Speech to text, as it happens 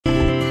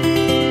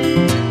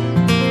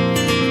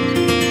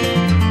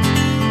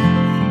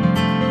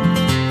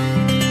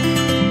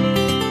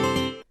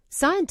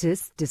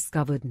Scientists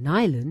discovered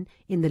nylon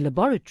in the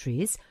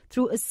laboratories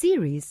through a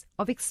series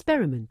of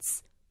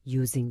experiments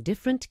using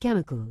different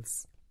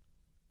chemicals.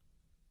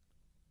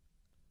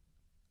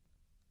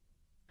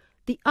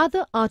 The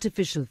other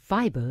artificial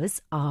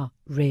fibres are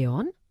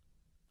rayon,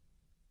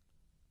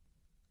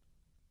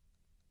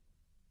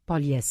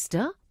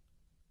 polyester,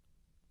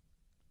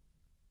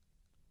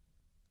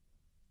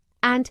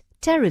 and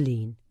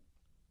terylene.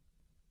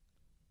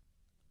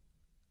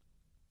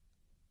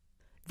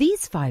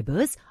 These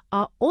fibres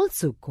are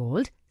also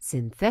called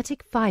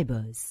synthetic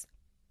fibres.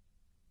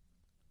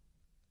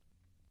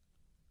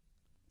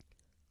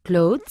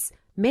 Clothes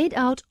made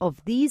out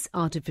of these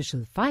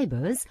artificial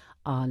fibres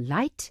are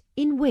light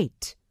in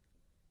weight,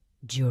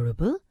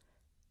 durable,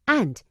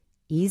 and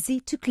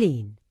easy to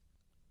clean.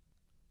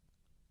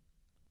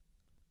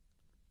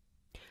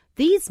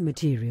 These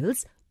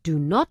materials do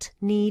not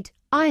need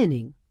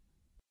ironing.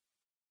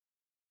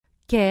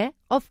 Care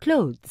of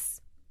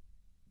clothes.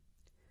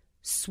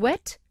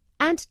 Sweat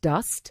and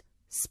dust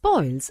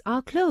spoils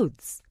our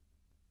clothes.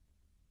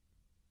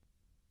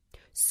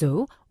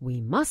 So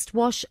we must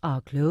wash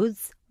our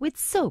clothes with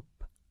soap.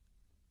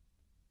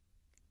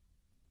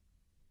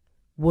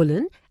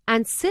 Woolen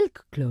and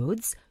silk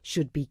clothes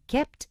should be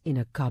kept in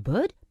a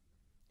cupboard,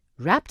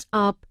 wrapped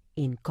up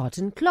in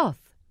cotton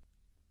cloth.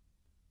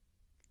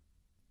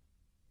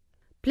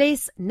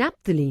 Place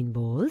naphthalene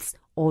balls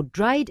or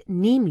dried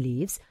neem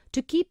leaves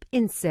to keep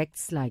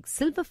insects like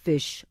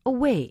silverfish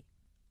away.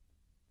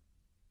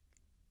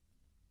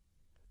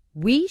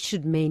 We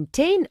should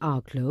maintain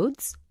our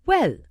clothes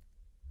well,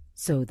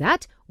 so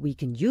that we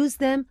can use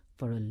them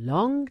for a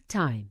long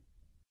time.